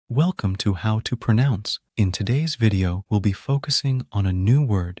Welcome to How to Pronounce. In today's video, we'll be focusing on a new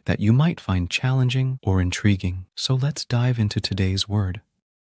word that you might find challenging or intriguing. So let's dive into today's word.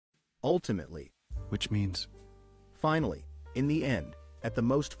 Ultimately. Which means, Finally. In the end. At the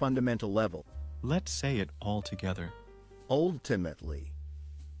most fundamental level. let's say it all together. Ultimately.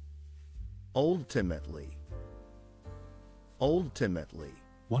 Ultimately. Ultimately.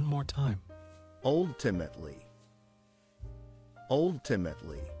 One more time. Ultimately.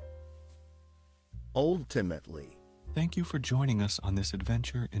 Ultimately. Ultimately. Thank you for joining us on this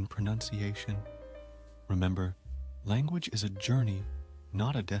adventure in pronunciation. Remember, language is a journey,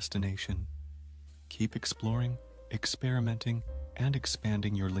 not a destination. Keep exploring, experimenting, and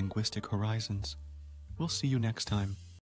expanding your linguistic horizons. We'll see you next time.